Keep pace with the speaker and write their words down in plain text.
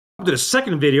To the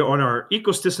second video on our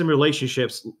ecosystem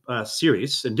relationships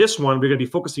series. In this one, we're going to be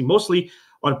focusing mostly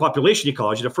on population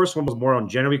ecology. The first one was more on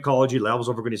general ecology, levels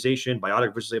of organization,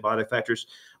 biotic versus abiotic factors.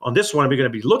 On this one, we're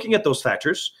going to be looking at those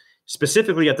factors,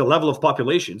 specifically at the level of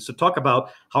populations, to talk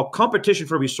about how competition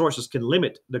for resources can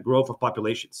limit the growth of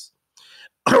populations.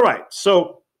 All right,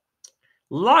 so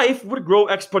life would grow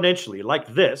exponentially like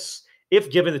this if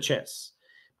given the chance.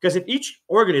 Because if each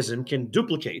organism can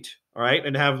duplicate, all right,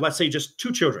 and have, let's say, just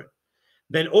 2 children,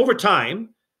 then over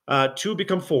time, 2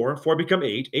 become 4, 4 become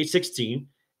 8, 8, 16,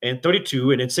 and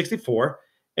 32, and then 64.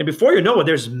 And before you know it,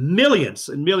 there's millions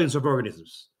and millions of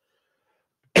organisms.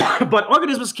 But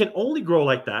organisms can only grow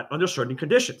like that under certain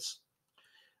conditions.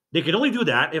 They can only do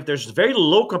that if there's very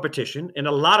low competition and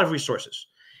a lot of resources.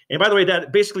 And by the way,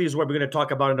 that basically is what we're going to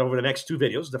talk about over the next 2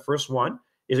 videos. The first one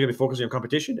is going to be focusing on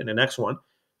competition, and the next one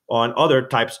on other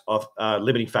types of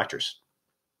limiting factors.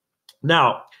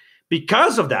 Now,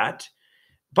 because of that,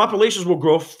 populations will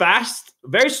grow fast,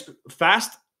 very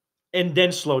fast, and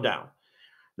then slow down.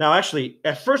 Now, actually,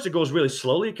 at first it goes really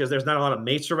slowly because there's not a lot of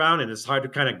mates around and it's hard to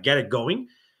kind of get it going.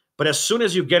 But as soon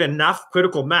as you get enough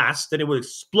critical mass, then it will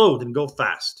explode and go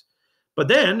fast. But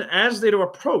then as they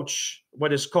approach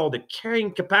what is called the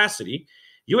carrying capacity,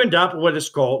 you end up with what is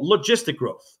called logistic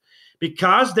growth.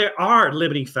 Because there are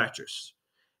limiting factors,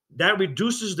 that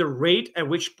reduces the rate at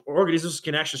which organisms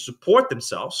can actually support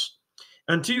themselves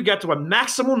until you get to a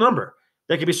maximal number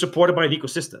that can be supported by an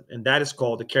ecosystem, and that is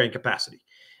called the carrying capacity.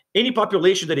 Any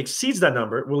population that exceeds that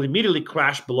number will immediately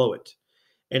crash below it,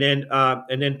 and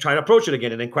then try to approach it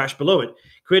again, and then crash below it,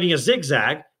 creating a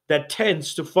zigzag that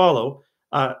tends to follow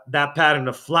that pattern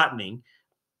of flattening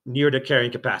near the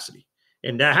carrying capacity.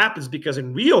 And that happens because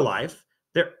in real life,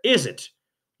 there isn't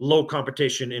low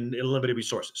competition in limited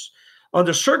resources.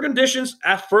 Under certain conditions,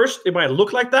 at first, it might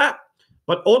look like that,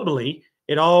 but ultimately,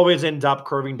 it always ends up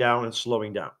curving down and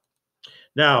slowing down.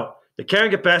 Now, the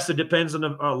carrying capacity depends on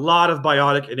a lot of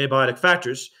biotic and abiotic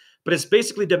factors, but it's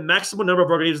basically the maximum number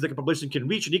of organisms that a population can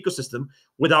reach an ecosystem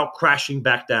without crashing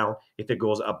back down if it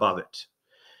goes above it.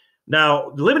 Now,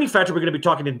 the limiting factor we're going to be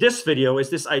talking in this video is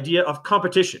this idea of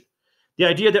competition. The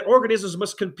idea that organisms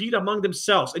must compete among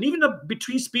themselves, and even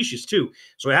between species too.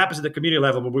 So it happens at the community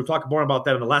level, but we'll talk more about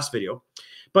that in the last video.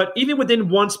 But even within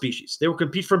one species, they will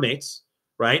compete for mates,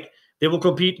 right? They will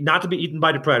compete not to be eaten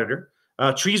by the predator.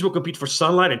 Trees will compete for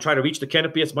sunlight and try to reach the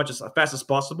canopy as fast as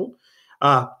possible.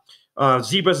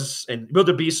 Zebras and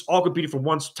wildebeests all competing for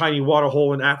one tiny water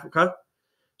hole in Africa.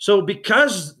 So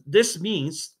because this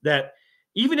means that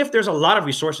even if there's a lot of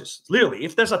resources, literally,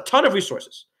 if there's a ton of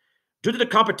resources, due to the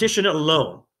competition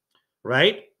alone,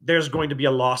 right, there's going to be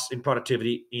a loss in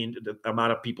productivity in the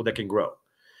amount of people that can grow.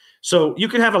 So you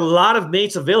can have a lot of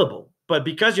mates available, but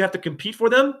because you have to compete for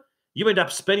them, you end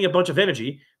up spending a bunch of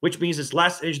energy, which means it's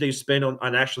less energy that you spend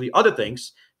on actually other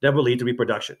things that will lead to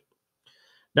reproduction.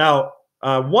 Now,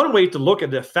 one way to look at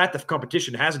the effect of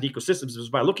competition has in ecosystems is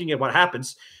by looking at what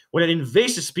happens when an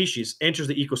invasive species enters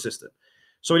the ecosystem.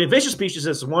 So an invasive species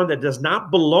is one that does not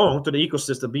belong to the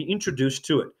ecosystem being introduced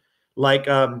to it. Like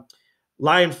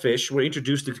lionfish were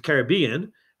introduced to the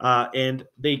Caribbean, and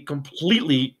they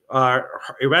completely are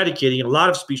eradicating a lot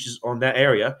of species on that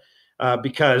area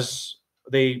because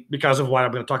of what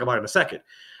I'm going to talk about in a second.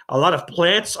 A lot of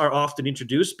plants are often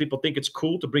introduced. People think it's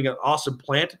cool to bring an awesome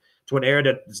plant to an area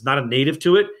that is not a native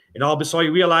to it, and all of a sudden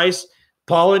you realize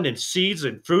pollen and seeds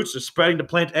and fruits are spreading the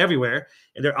plant everywhere,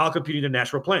 and they're all competing with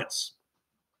natural plants.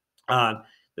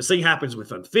 The same happens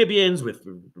with amphibians, with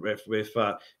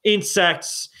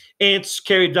insects, ants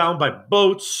carried down by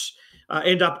boats,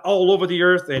 end up all over the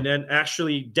earth and then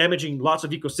actually damaging lots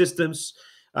of ecosystems.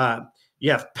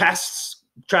 You have pests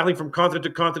traveling from continent to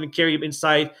continent, carried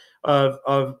inside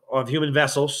of human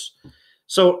vessels.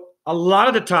 So a lot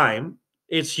of the time,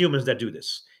 it's humans that do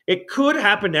this. It could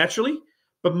happen naturally,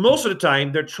 but most of the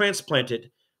time, they're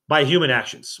transplanted by human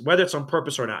actions, whether it's on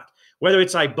purpose or not. Whether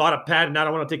it's I bought a pet and I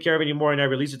don't want to take care of it anymore and I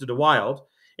release it to the wild,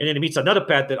 and then it meets another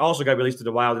pet that also got released to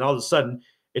the wild, and all of a sudden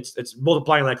it's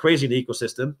multiplying like crazy in the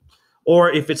ecosystem.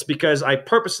 Or if it's because I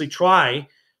purposely try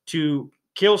to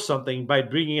kill something by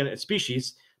bringing in a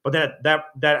species, but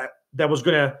that was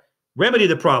going to remedy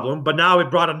the problem, but now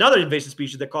it brought another invasive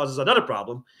species that causes another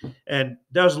problem. And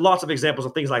there's lots of examples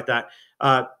of things like that.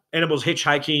 Animals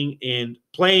hitchhiking in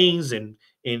planes and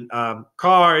in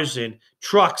cars and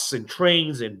trucks and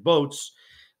trains and boats.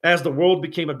 As the world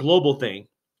became a global thing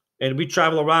and we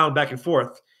travel around back and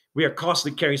forth, we are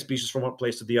constantly carrying species from one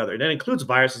place to the other. And that includes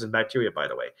viruses and bacteria, by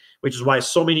the way, which is why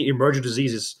so many emergent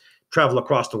diseases travel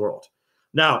across the world.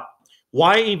 Now,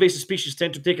 why invasive species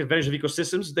tend to take advantage of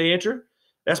ecosystems they enter?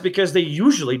 That's because they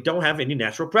usually don't have any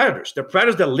natural predators. The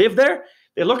predators that live there,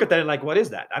 they look at that and like, what is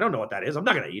that? I don't know what that is. I'm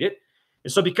not going to eat it.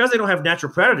 And so because they don't have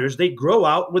natural predators, they grow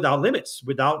out without limits,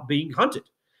 without being hunted.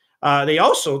 They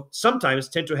also sometimes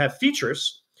tend to have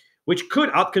features which could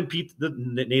outcompete the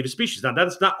native species. Now,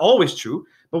 that's not always true,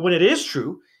 but when it is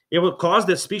true, it will cause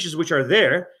the species which are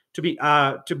there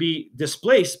to be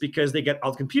displaced because they get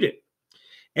outcompeted.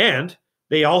 And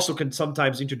they also can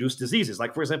sometimes introduce diseases.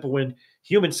 Like, for example, when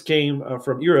humans came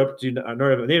from Europe to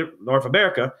North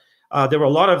America, there were a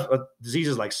lot of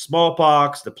diseases like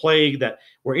smallpox, the plague, that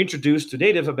were introduced to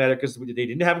Native Americans. They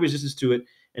didn't have resistance to it,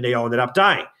 and they all ended up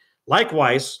dying.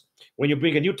 Likewise, when you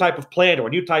bring a new type of plant or a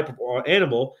new type of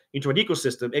animal into an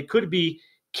ecosystem, it could be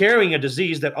carrying a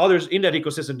disease that others in that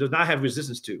ecosystem do not have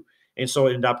resistance to. And so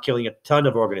it ended up killing a ton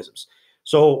of organisms.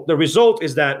 So the result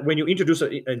is that when you introduce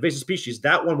an invasive species,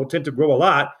 that one will tend to grow a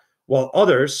lot, while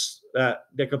others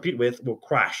that compete with will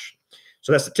crash.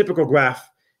 So that's the typical graph.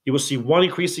 You will see one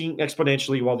increasing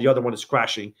exponentially while the other one is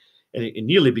crashing and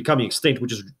nearly becoming extinct,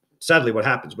 which is sadly what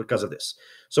happens because of this.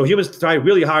 So humans try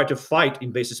really hard to fight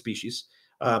invasive species,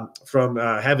 from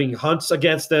having hunts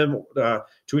against them to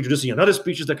introducing another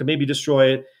species that can maybe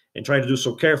destroy it, and trying to do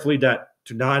so carefully that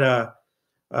to not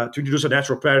to introduce a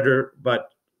natural predator, but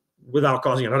without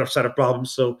causing another set of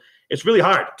problems. So it's really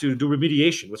hard to do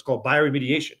remediation, what's called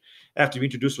bioremediation, after you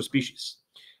introduce a species.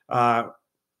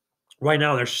 Right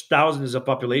now, there's thousands of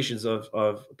populations of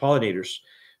pollinators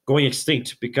going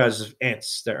extinct because of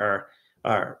ants that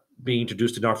are being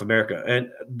introduced to North America. And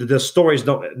the stories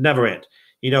never end.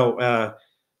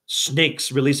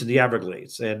 Snakes released in the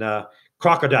Everglades, and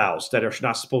crocodiles that are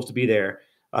not supposed to be there,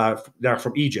 that are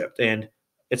from Egypt, and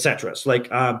etc. It's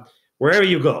like wherever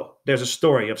you go, there's a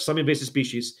story of some invasive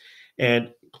species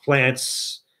and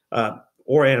plants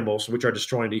or animals which are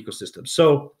destroying the ecosystem.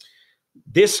 So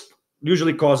this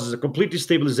usually causes a complete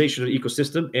destabilization of the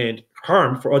ecosystem and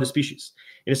harm for other species.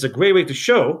 And it's a great way to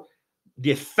show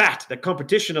the effect that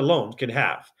competition alone can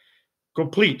have.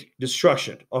 Complete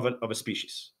destruction of a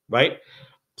species, right?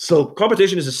 So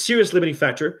competition is a serious limiting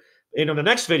factor. And on the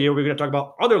next video, we're going to talk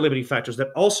about other limiting factors that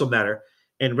also matter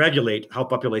and regulate how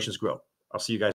populations grow. I'll see you guys.